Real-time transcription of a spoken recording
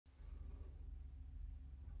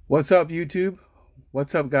What's up, YouTube?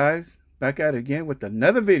 What's up, guys? Back at it again with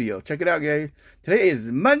another video. Check it out, guys. Today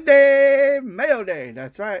is Monday Mail Day.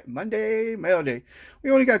 That's right, Monday Mail Day.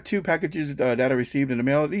 We only got two packages that I received in the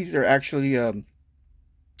mail. These are actually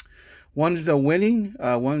one's a winning,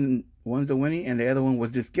 one's a winning, and the other one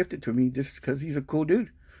was just gifted to me just because he's a cool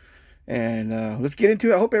dude. And let's get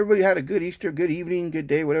into it. I hope everybody had a good Easter, good evening, good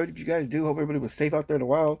day, whatever you guys do. Hope everybody was safe out there in the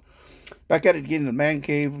wild. Back at it again in the man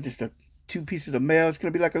cave. Just two pieces of mail. It's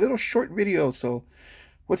gonna be like a little short video, so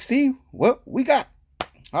let's see what we got.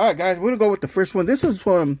 All right, guys, we're gonna go with the first one. This is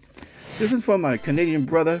from my Canadian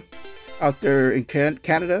brother out there in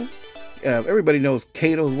Canada. Everybody knows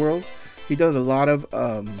Cato's World. He does a lot of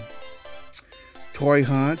toy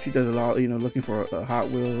hunts. He does a lot, looking for Hot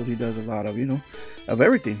Wheels. He does a lot of, of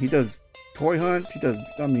everything. He does toy hunts. He does,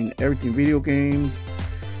 everything. Video games.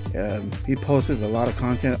 He posts a lot of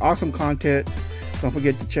content, awesome content. Don't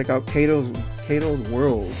forget to check out Cato's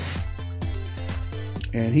World.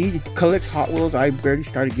 And he collects Hot Wheels. I barely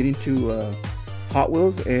started getting to Hot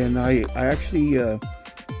Wheels, and I actually I'm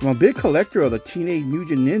a big collector of the Teenage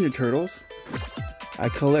Mutant Ninja Turtles. I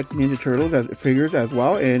collect Ninja Turtles as figures as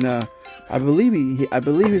well, and I believe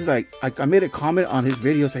he's like, I made a comment on his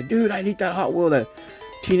video, said, "Dude, I need that Hot Wheel, that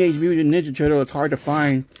Teenage Mutant Ninja Turtle. It's hard to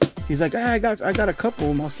find." He's like, "Hey, I got a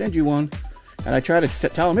couple of them. I'll send you one." And I try to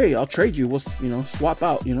tell him, "Hey, I'll trade you. We'll, swap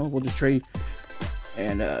out. We'll just trade."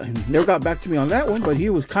 And he never got back to me on that one, but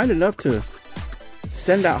he was kind enough to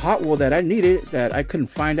send that Hot Wheel that I needed, that I couldn't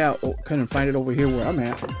find it over here where I'm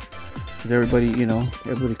at, because everybody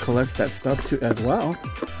collects that stuff too as well.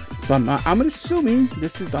 So I'm assuming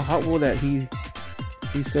this is the Hot Wheel that he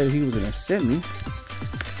said he was gonna send me.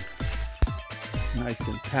 Nice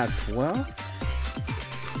and packed well.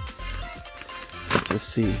 Let's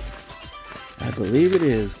see. I believe it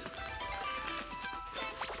is.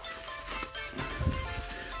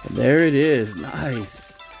 And there it is.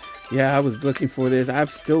 Nice. Yeah, I was looking for this. I'm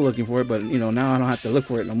still looking for it, but now I don't have to look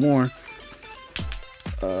for it no more.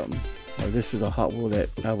 This is a Hot Wheel that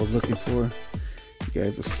I was looking for. You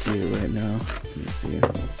guys will see it right now. Let me see it.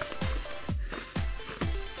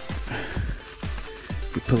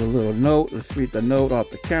 You put a little note. Let's read the note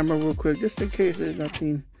off the camera real quick, just in case there's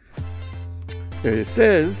nothing. There it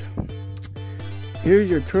says, "Here's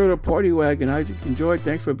your turtle party wagon. Isaac, enjoy.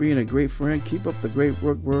 Thanks for being a great friend. Keep up the great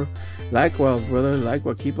work, bro. Likewise, brother.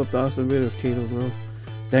 Likewise, keep up the awesome videos, Cato's World."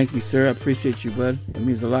 Thank you, sir. I appreciate you, bud. It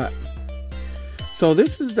means a lot. So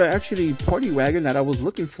this is the actually party wagon that I was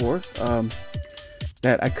looking for.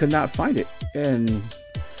 That I could not find it, and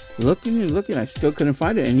looking and looking, I still couldn't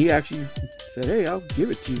find it. And he actually said, "Hey, I'll give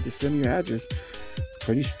it to you. Just send me your address."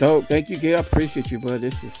 Pretty stoked. Thank you, Gabe. I appreciate you, bud.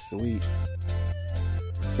 This is sweet.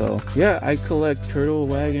 So yeah, I collect turtle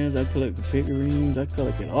wagons, I collect the figurines, I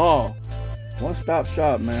collect it all. One-stop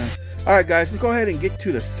shop, man. All right, guys, let's go ahead and get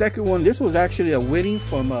to the second one. This was actually a winning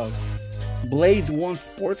from Blaze One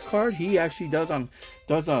Sports Card. He actually does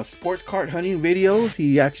sports card hunting videos.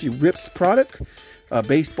 He actually rips product,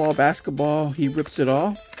 baseball, basketball. He rips it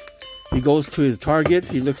all. He goes to his targets.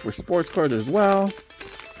 He looks for sports cards as well.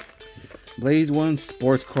 Blaze One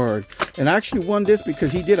Sports Card, and I actually won this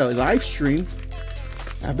because he did a live stream.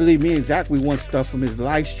 I believe me and Zach, we won stuff from his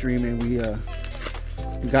live stream, and we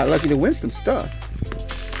got lucky to win some stuff.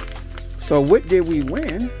 So what did we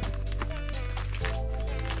win?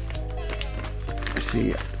 Let's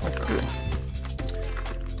see. Oh, cool.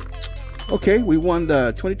 Okay, we won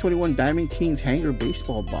the 2021 Diamond Kings Hanger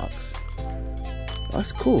Baseball Box.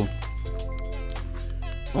 That's cool.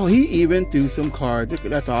 Oh, he even threw some cards.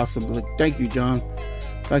 That's awesome. Thank you, John.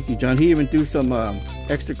 Thank you, John. He even threw some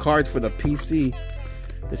extra cards for the PC.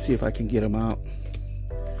 Let's see if I can get them out.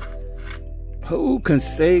 Oh,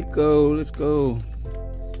 Canseco. Let's go.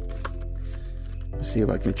 Let's see if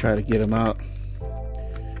I can try to get them out.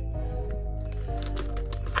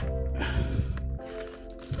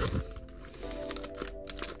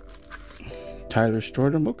 Tyler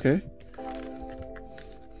Stordom. Okay.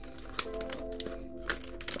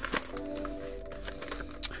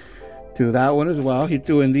 Do that one as well. He's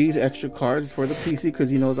doing these extra cards for the PC because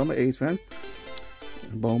he knows I'm an A's fan.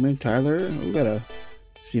 Bowman, Tyler, we got a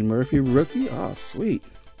C. Murphy rookie. Oh, sweet.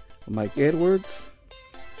 Mike Edwards.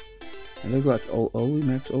 And look like Oli,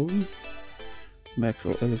 Max Oli.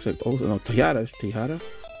 It looks like Oli. No, Tejada. It's Tejada.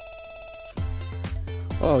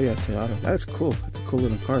 Oh, yeah, Tejada. That's cool. That's a cool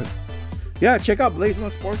little card. Yeah, check out Blaze One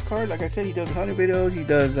Sports Card. Like I said, he does hunting videos. He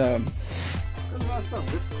does a lot of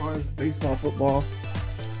stuff. Rips cards, baseball, football,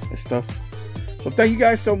 and stuff. So thank you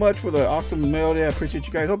guys so much for the awesome mail day. I appreciate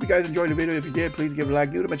you guys. Hope you guys enjoyed the video. If you did, please give it a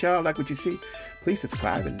like. New to my channel, like what you see. Please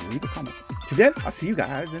subscribe and leave a comment. Till then, I'll see you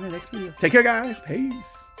guys in the next video. Take care, guys.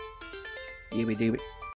 Peace. Yibby dibby.